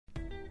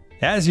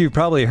As you've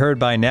probably heard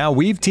by now,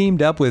 we've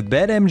teamed up with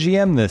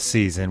BetMGM this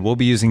season. We'll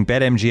be using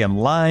BetMGM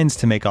lines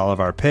to make all of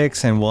our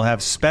picks, and we'll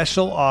have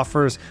special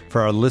offers for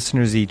our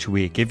listeners each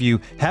week. If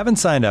you haven't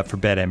signed up for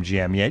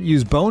BetMGM yet,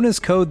 use bonus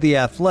code The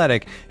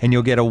Athletic, and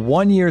you'll get a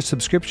 1-year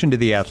subscription to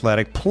The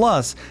Athletic,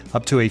 plus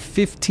up to a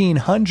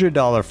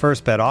 $1,500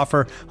 first bet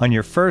offer on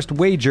your first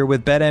wager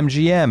with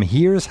BetMGM.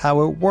 Here's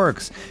how it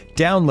works.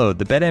 Download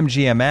the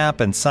BetMGM app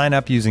and sign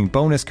up using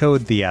bonus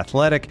code The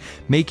Athletic.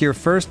 Make your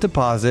first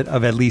deposit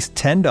of at least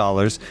 $10.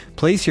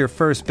 Place your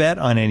first bet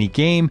on any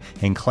game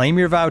and claim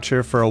your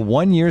voucher for a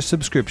 1-year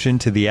subscription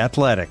to The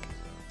Athletic.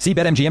 See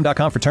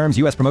BetMGM.com for terms.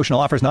 U.S. promotional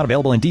offers not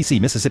available in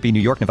D.C., Mississippi, New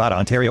York, Nevada,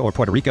 Ontario, or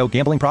Puerto Rico.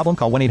 Gambling problem?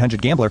 Call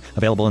 1-800-GAMBLER.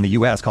 Available in the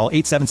U.S. Call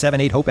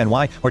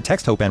 877-8-HOPE-NY or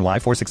text HOPE-NY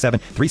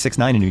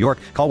 467-369 in New York.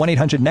 Call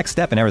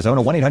 1-800-NEXT-STEP in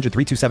Arizona.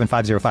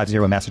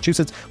 1-800-327-5050 in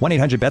Massachusetts.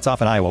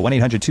 1-800-BETS-OFF in Iowa.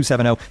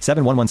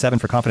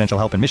 1-800-270-7117 for confidential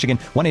help in Michigan.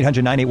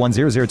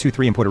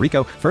 1-800-981-0023 in Puerto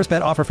Rico. First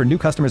bet offer for new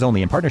customers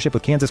only in partnership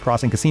with Kansas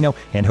Crossing Casino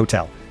and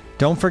Hotel.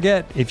 Don't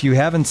forget, if you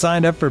haven't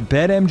signed up for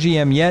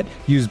BetMGM yet,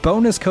 use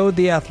bonus code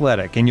The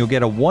Athletic, and you'll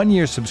get a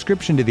 1-year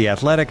subscription to The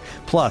Athletic,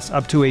 plus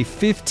up to a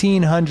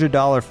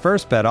 $1,500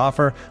 first bet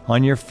offer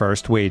on your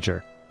first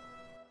wager.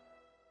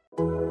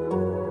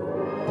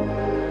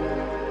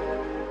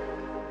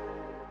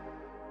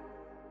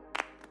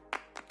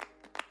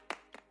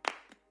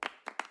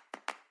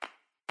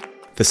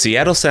 The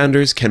Seattle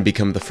Sounders can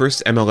become the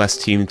first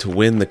MLS team to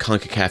win the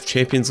CONCACAF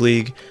Champions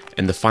League,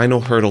 and the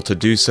final hurdle to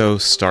do so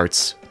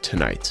starts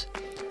tonight.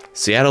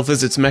 Seattle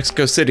visits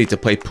Mexico City to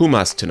play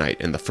Pumas tonight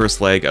in the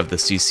first leg of the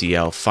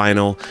CCL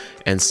final,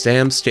 and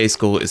Sam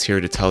Stejskal is here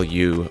to tell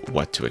you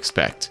what to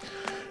expect.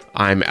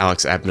 I'm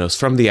Alex Abnos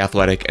from The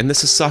Athletic, and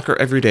this is Soccer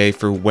Every Day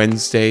for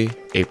Wednesday,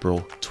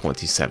 April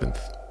 27th.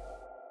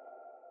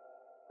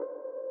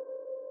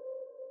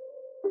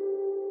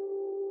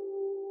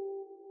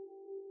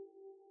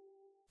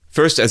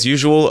 First, as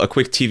usual, a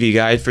quick TV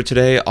guide for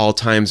today. All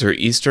times are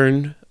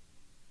Eastern.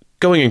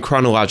 Going in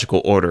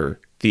chronological order,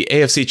 the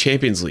AFC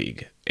Champions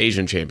League,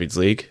 Asian Champions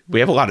League. We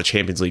have a lot of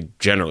Champions League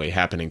generally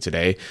happening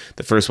today.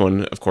 The first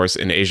one, of course,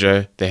 in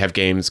Asia, they have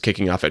games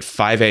kicking off at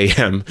 5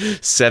 a.m.,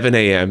 7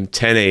 a.m.,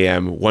 10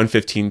 a.m.,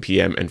 1:15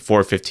 p.m., and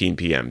 4:15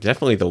 p.m.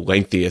 Definitely the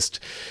lengthiest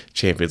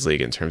Champions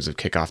League in terms of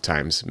kickoff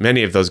times.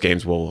 Many of those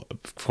games will,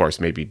 of course,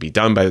 maybe be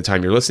done by the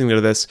time you're listening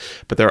to this,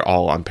 but they're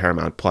all on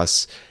Paramount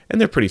Plus,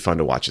 and they're pretty fun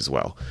to watch as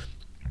well.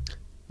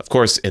 Of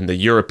course, in the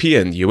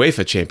European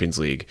UEFA Champions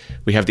League,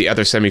 we have the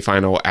other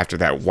semifinal after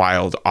that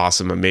wild,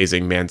 awesome,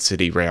 amazing Man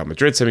City-Real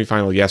Madrid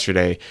semifinal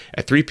yesterday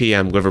at 3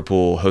 p.m.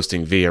 Liverpool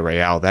hosting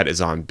Villarreal. That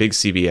is on Big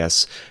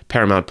CBS,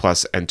 Paramount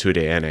Plus, and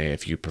TUDN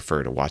if you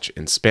prefer to watch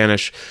in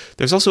Spanish.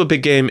 There's also a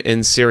big game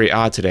in Serie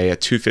A today at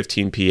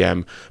 2:15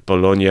 p.m.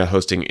 Bologna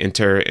hosting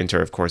Inter.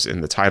 Inter, of course,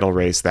 in the title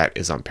race. That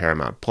is on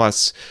Paramount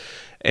Plus.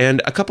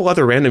 And a couple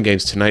other random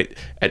games tonight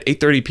at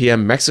 8:30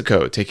 p.m.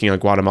 Mexico taking on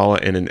Guatemala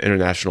in an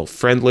international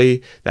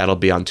friendly. That'll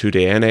be on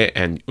TUDN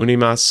and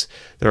Unimas.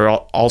 There are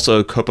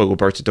also Copa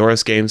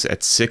Libertadores games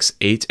at 6,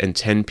 8, and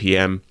 10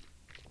 p.m.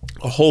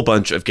 A whole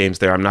bunch of games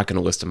there. I'm not going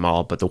to list them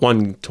all, but the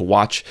one to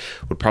watch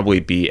would probably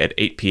be at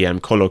 8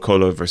 p.m.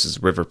 Colo-Colo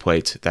versus River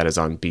Plate. That is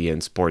on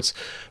beIN Sports.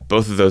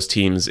 Both of those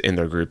teams in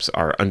their groups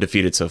are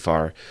undefeated so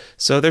far,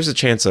 so there's a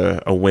chance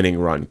a winning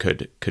run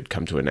could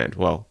come to an end.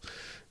 Well,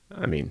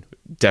 I mean,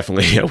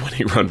 definitely a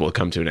winning run will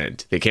come to an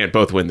end. They can't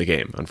both win the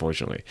game,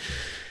 unfortunately.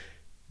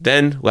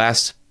 Then,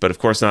 last but of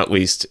course not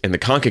least, in the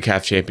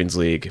CONCACAF Champions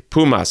League,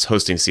 Pumas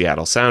hosting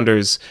Seattle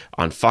Sounders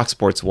on Fox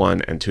Sports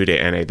 1 and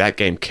TUDN. That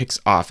game kicks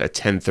off at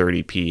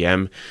 10:30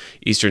 p.m.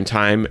 Eastern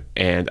Time,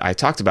 and I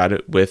talked about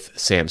it with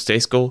Sam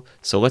Stejskal,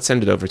 so let's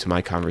send it over to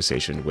my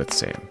conversation with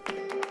Sam.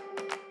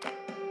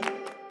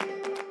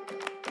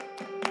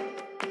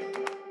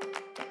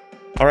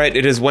 All right,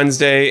 it is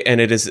Wednesday, and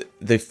it is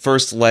the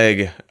first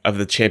leg of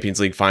the Champions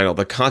League final,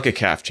 the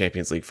CONCACAF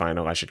Champions League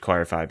final, I should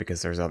clarify,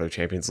 because there's other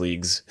Champions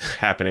Leagues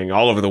happening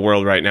all over the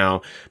world right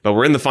now. But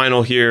we're in the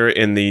final here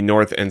in the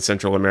North and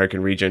Central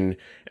American region,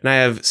 and I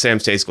have Sam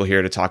Stejskal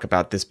here to talk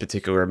about this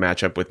particular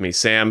matchup with me.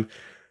 Sam,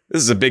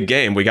 this is a big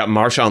game. We got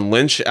Marshawn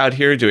Lynch out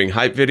here doing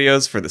hype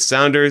videos for the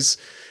Sounders.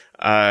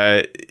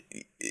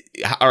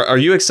 Are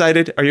you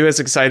excited? Are you as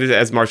excited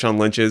as Marshawn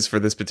Lynch is for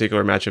this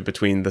particular matchup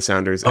between the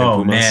Sounders and Pumas?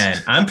 Oh,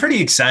 man. I'm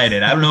pretty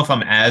excited. I don't know if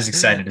I'm as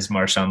excited as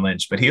Marshawn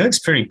Lynch, but he looks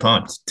pretty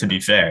pumped, to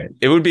be fair.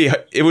 It would be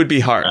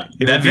hard.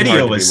 That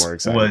video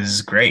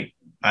was great.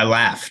 I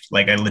laughed.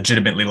 Like, I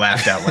legitimately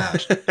laughed out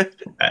loud.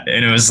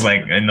 And it was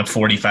like in the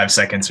 45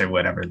 seconds or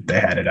whatever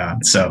they had it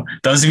on. So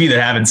those of you that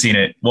haven't seen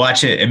it,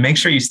 watch it and make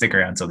sure you stick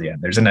around till the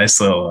end. There's a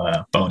nice little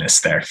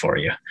bonus there for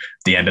you at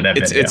the end of that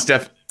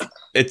video.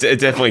 It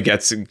definitely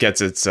gets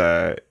its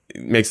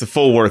makes the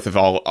full worth of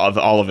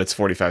all of its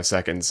 45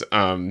 seconds.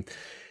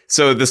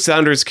 So the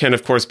Sounders can,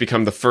 of course,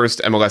 become the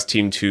first MLS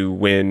team to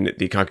win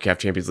the CONCACAF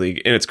Champions League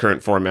in its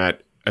current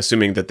format,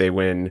 assuming that they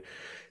win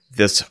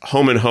this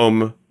home and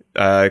home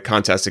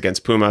contest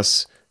against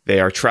Pumas. They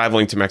are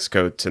traveling to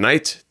Mexico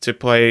tonight to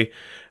play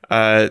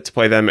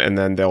them, and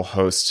then they'll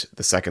host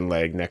the second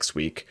leg next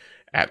week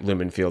at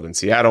Lumen Field in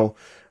Seattle.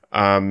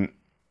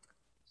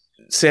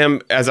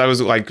 Sam, as I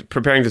was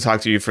preparing to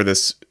talk to you for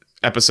this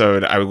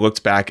episode, I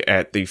looked back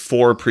at the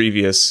 4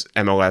 previous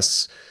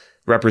MLS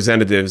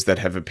representatives that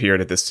have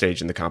appeared at this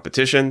stage in the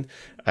competition.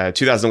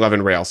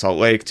 2011 Real Salt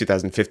Lake,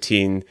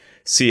 2015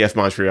 CF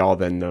Montreal,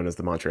 then known as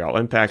the Montreal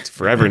Impact,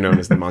 forever known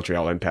as the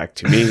Montreal Impact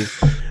to me.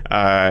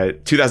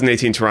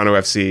 2018 Toronto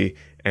FC,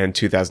 and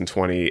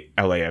 2020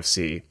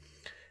 LAFC.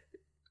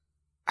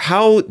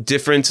 How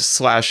different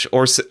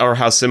or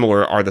how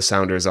similar are the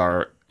Sounders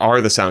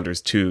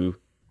to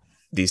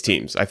these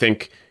teams? I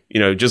think,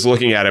 just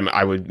looking at them,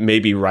 I would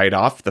maybe write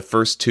off the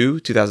first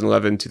 2,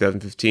 2011,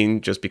 2015,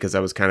 just because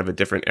that was kind of a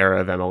different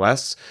era of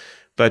MLS.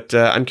 But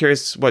I'm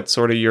curious what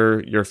sort of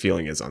your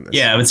feeling is on this.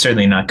 Yeah, I would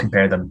certainly not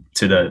compare them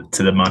to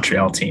the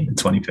Montreal team in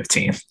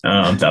 2015.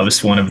 That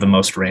was one of the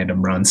most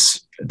random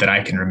runs that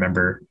I can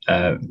remember,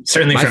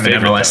 certainly from an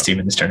MLS team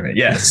in this tournament.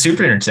 Yeah,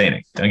 super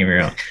entertaining. Don't get me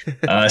wrong.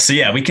 So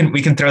yeah, we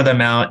can throw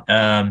them out.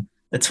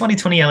 The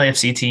 2020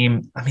 LAFC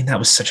team, I mean, that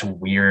was such a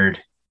weird.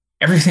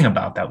 Everything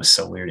about that was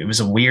so weird. It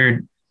was a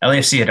weird.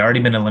 LAFC had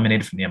already been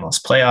eliminated from the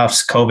MLS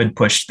playoffs. COVID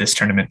pushed this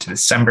tournament to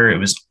December. It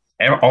was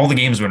all the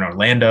games were in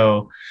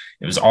Orlando.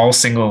 It was all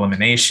single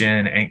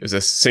elimination. And it was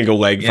a single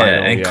leg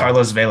final. And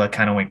Carlos Vela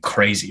kind of went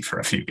crazy for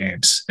a few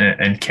games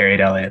and carried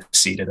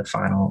LAFC to the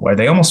final where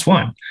they almost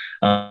won.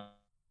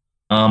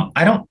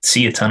 I don't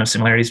see a ton of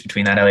similarities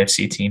between that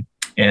LAFC team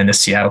and the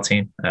Seattle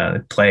team. They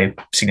play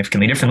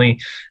significantly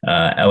differently.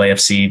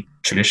 LAFC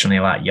traditionally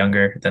a lot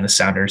younger than the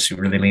Sounders, who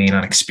really lean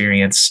on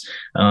experience.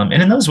 And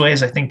in those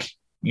ways, I think,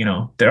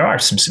 there are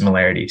some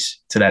similarities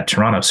to that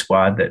Toronto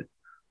squad that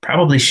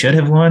probably should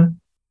have won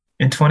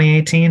in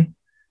 2018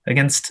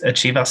 against a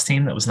Chivas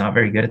team that was not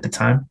very good at the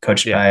time,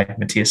 coached by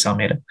Matias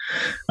Almeida.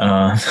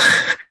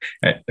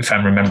 If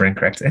I'm remembering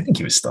correctly, I think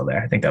he was still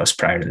there. I think that was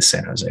prior to the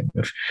San Jose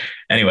move.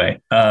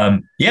 Anyway,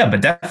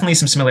 but definitely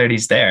some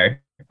similarities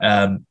there.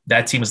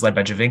 That team was led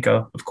by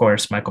Javinko, of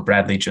course, Michael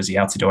Bradley, Josie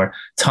Altidore,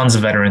 tons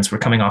of veterans. We're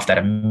coming off that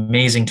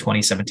amazing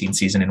 2017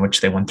 season in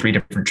which they won 3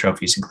 different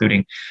trophies,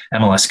 including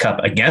MLS Cup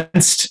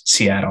against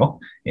Seattle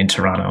in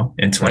Toronto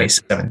in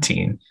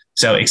 2017. Right.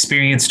 So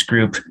experienced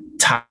group,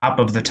 top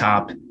of the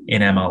top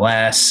in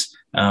MLS,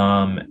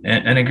 and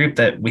a group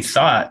that we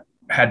thought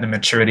had the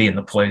maturity and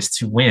the poise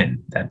to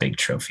win that big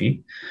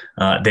trophy.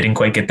 They didn't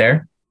quite get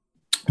there,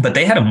 but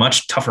they had a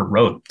much tougher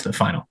road to the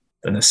final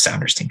than the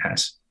Sounders team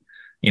has.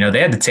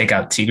 They had to take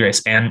out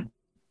Tigres and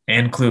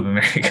Club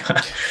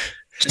America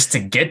just to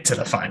get to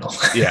the final,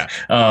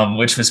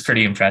 which was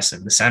pretty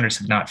impressive. The Sounders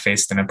have not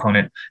faced an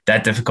opponent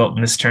that difficult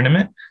in this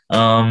tournament,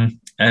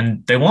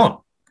 and they won't,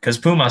 because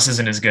Pumas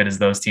isn't as good as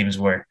those teams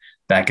were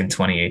back in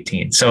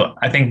 2018. So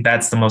I think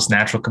that's the most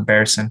natural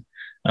comparison.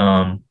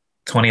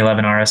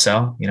 2011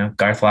 RSL,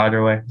 Garth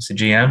Lagerwey is the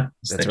GM.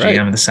 He's the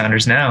GM of the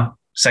Sounders now.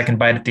 Second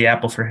bite at the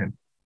apple for him.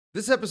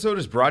 This episode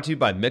is brought to you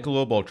by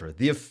Michelob Ultra,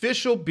 the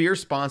official beer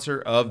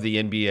sponsor of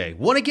the NBA.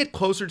 Want to get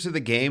closer to the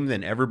game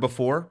than ever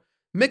before?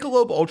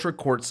 Michelob Ultra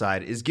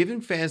Courtside is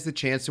giving fans the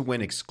chance to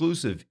win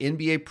exclusive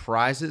NBA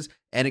prizes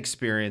and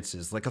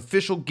experiences like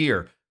official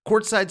gear,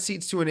 courtside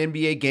seats to an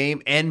NBA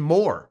game, and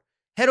more.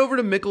 Head over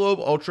to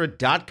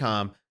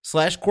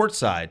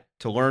MichelobUltra.com/courtside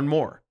to learn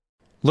more.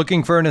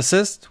 Looking for an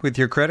assist with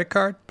your credit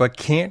card but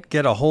can't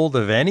get a hold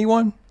of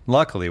anyone?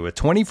 Luckily, with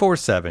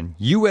 24/7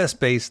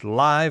 US-based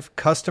live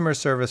customer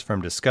service from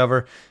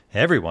Discover,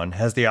 everyone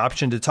has the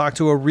option to talk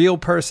to a real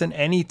person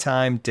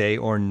anytime, day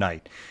or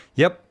night.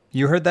 Yep,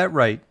 you heard that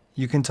right.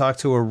 You can talk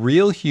to a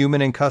real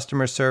human in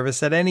customer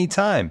service at any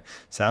time.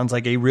 Sounds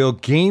like a real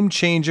game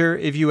changer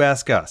if you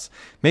ask us.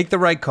 Make the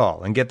right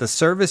call and get the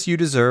service you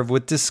deserve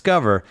with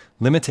Discover.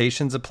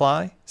 Limitations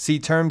apply. See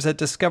terms at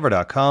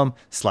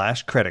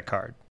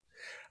discover.com/creditcard.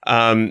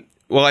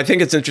 Well, I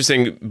think it's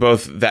interesting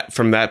both that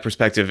from that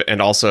perspective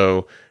and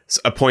also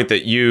a point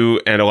that you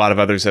and a lot of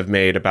others have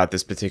made about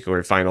this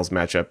particular finals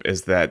matchup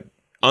is that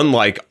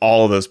unlike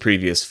all of those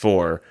previous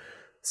 4,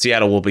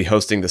 Seattle will be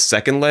hosting the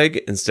second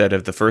leg instead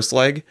of the first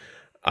leg.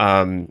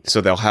 So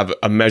they'll have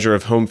a measure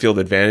of home field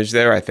advantage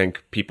there. I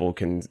think people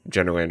can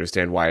generally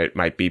understand why it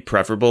might be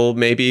preferable,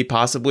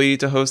 possibly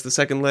to host the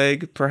second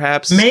leg,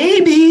 perhaps.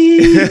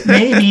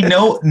 Maybe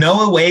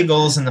no away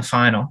goals in the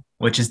final,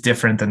 which is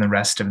different than the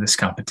rest of this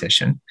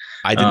competition.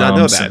 I did not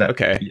know that.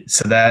 Okay.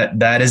 So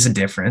that is a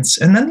difference.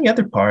 And then the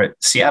other part,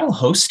 Seattle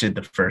hosted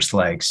the first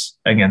legs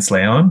against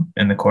Leon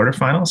in the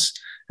quarterfinals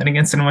and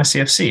against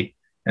NYCFC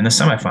in the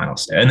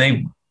semifinals. And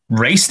they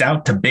raced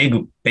out to big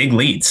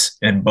leads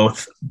in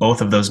both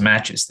of those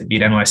matches. They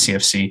beat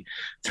NYCFC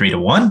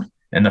 3-1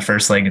 in the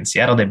first leg in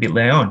Seattle. They beat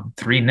Leon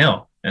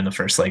 3-0 in the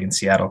first leg in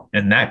Seattle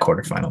in that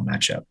quarterfinal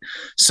matchup.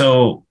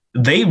 So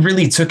they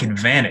really took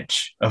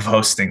advantage of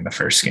hosting the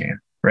first game,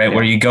 right? Yeah.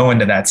 Where you go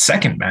into that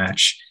second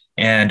match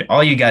and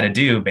all you got to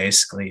do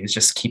basically is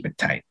just keep it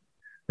tight,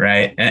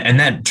 right? And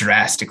that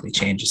drastically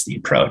changes the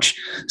approach.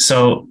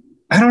 So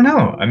I don't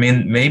know. I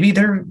mean, maybe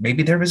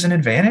there was an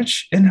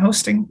advantage in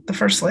hosting the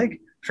first leg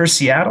for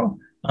Seattle,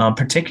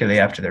 particularly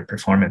after their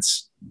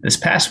performance this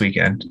past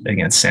weekend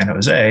against San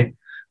Jose,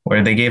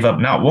 where they gave up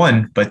not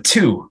 1, but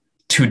 2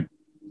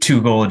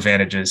 two goal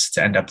advantages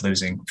to end up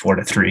losing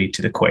 4-3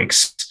 to the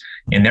Quakes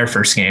in their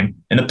first game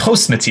in the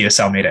post Matias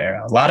Almeida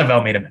era. A lot of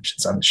Almeida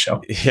mentions on the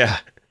show. Yeah.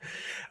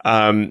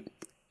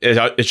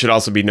 It should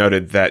also be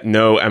noted that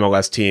no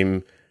MLS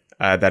team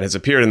that has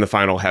appeared in the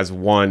final has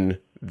won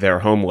their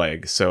home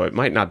leg, so it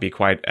might not be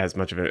quite as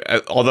much of it.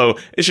 Although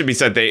it should be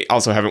said they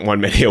also haven't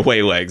won many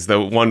away legs. The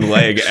one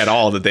leg at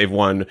all that they've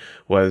won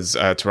was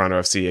Toronto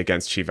FC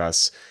against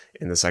Chivas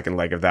in the second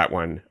leg of that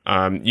one.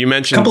 You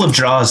mentioned a couple of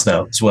draws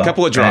though as well. A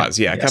couple of draws.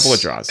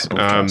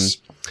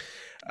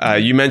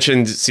 You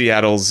mentioned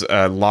Seattle's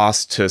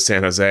loss to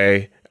San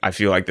Jose. I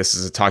feel like this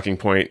is a talking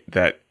point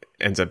that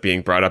ends up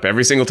being brought up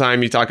every single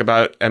time you talk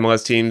about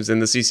MLS teams in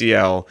the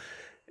CCL.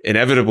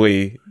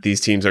 Inevitably,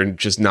 these teams are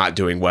just not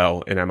doing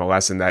well in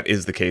MLS, and that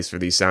is the case for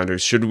these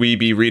Sounders. Should we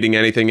be reading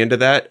anything into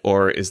that,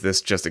 or is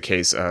this just a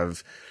case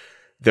of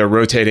they're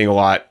rotating a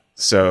lot,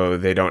 so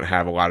they don't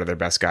have a lot of their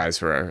best guys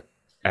for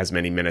as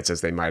many minutes as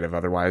they might have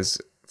otherwise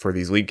for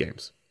these league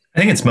games? I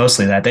think it's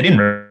mostly that they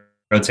didn't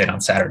rotate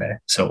on Saturday,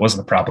 so it wasn't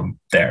a problem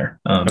there.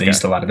 They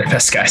used a lot of their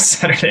best guys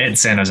Saturday in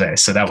San Jose,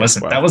 so that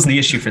wasn't the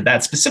issue for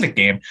that specific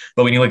game.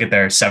 But when you look at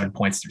their 7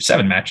 points through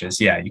 7 matches,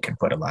 yeah, you can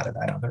put a lot of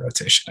that on the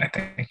rotation, I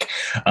think.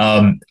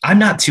 I'm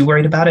not too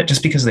worried about it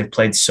just because they've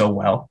played so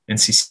well in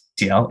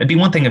CCL. It'd be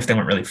one thing if they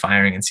weren't really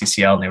firing in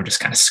CCL and they were just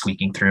kind of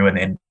squeaking through and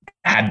they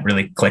hadn't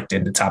really clicked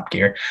into top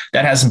gear.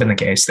 That hasn't been the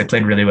case. They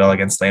played really well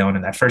against Leon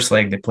in that first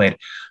leg. They played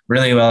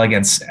really well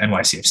against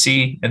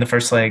NYCFC in the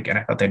first leg, and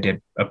I thought they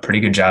did a pretty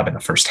good job in the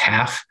first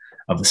half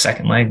of the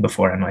second leg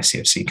before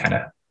NYCFC kind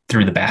of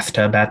threw the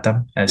bathtub at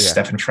them, as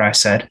Stefan Fry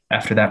said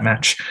after that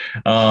match.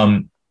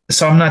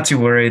 So I'm not too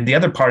worried. The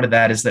other part of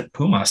that is that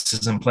Pumas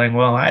isn't playing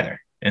well either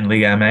in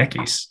Liga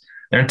MX.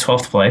 They're in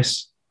 12th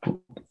place,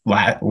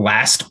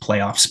 last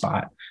playoff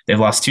spot. They've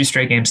lost 2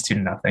 straight games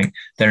 2-0.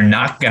 They're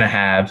not going to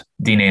have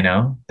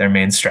Dineno, their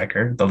main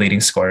striker, the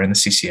leading scorer in the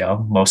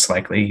CCL. Most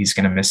likely he's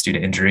going to miss due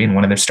to injury. And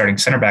one of their starting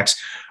center backs,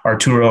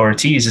 Arturo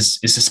Ortiz,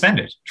 is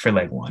suspended for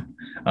leg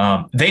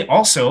 1. They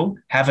also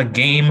have a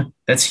game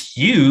that's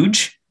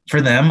huge for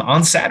them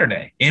on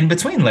Saturday in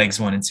between legs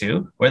 1 and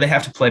 2, where they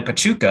have to play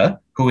Pachuca,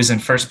 who is in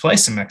first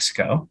place in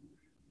Mexico,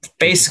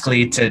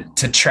 basically to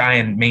try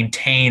and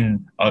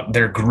maintain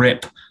their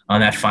grip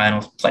on that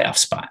final playoff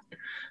spot.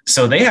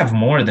 So they have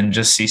more than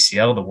just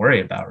CCL to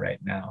worry about right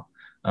now.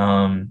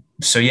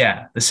 So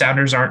yeah, the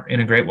Sounders aren't in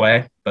a great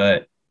way,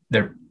 but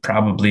they're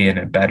probably in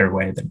a better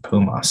way than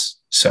Pumas.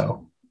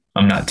 So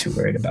I'm not too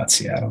worried about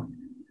Seattle.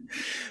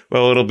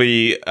 Well, it'll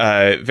be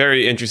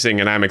very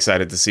interesting, and I'm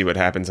excited to see what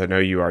happens. I know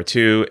you are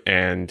too.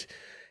 And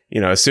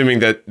assuming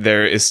that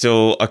there is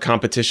still a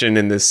competition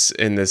in this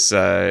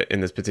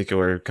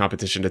particular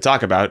competition to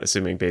talk about,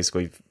 assuming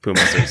basically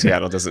Pumas or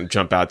Seattle doesn't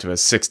jump out to a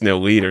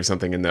 6-0 lead or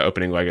something in the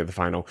opening leg of the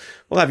final,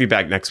 we'll have you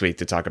back next week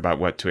to talk about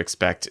what to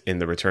expect in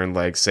the return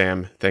leg.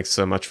 Sam, thanks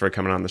so much for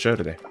coming on the show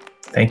today.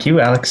 Thank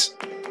you, Alex.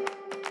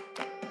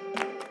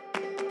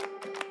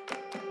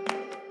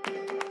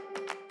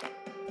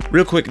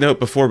 Real quick note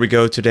before we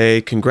go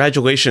today,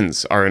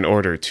 congratulations are in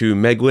order to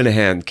Meg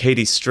Linehan,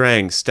 Katie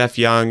Strang, Steph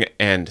Young,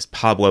 and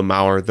Pablo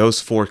Maurer.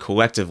 Those 4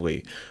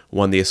 collectively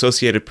won the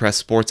Associated Press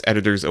Sports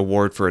Editors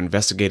Award for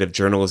Investigative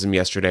Journalism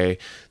yesterday.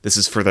 This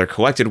is for their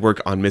collected work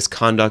on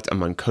misconduct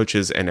among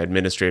coaches and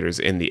administrators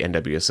in the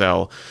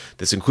NWSL.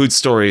 This includes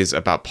stories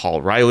about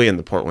Paul Riley and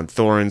the Portland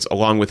Thorns,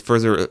 along with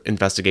further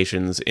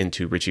investigations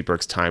into Richie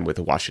Burke's time with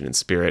the Washington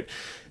Spirit.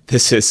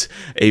 This is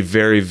a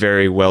very,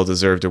 very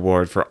well-deserved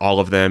award for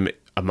all of them,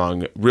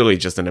 among really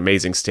just an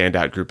amazing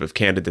standout group of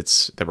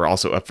candidates that were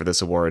also up for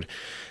this award.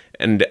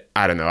 And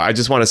I don't know, I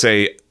just want to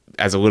say,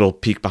 as a little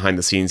peek behind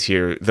the scenes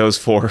here, those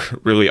 4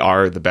 really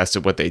are the best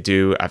at what they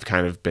do. I've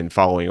kind of been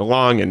following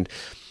along and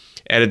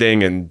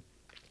editing and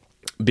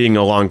being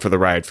along for the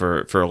ride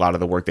for a lot of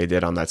the work they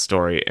did on that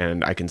story.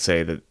 And I can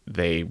say that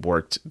they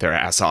worked their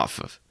ass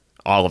off.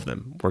 All of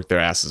them worked their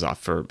asses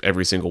off for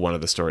every single one of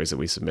the stories that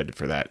we submitted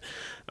for that.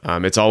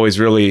 It's always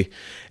really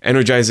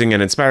energizing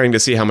and inspiring to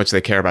see how much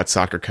they care about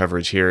soccer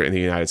coverage here in the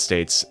United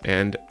States,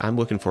 and I'm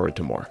looking forward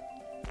to more.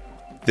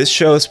 This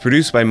show is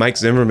produced by Mike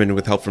Zimmerman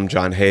with help from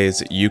John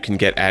Hayes. You can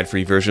get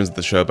ad-free versions of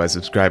the show by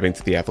subscribing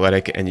to The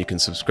Athletic, and you can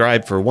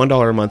subscribe for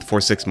 $1 a month for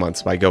 6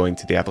 months by going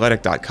to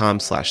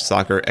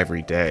theathletic.com/soccer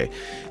every day.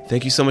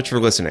 Thank you so much for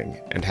listening,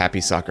 and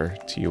happy soccer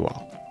to you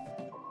all.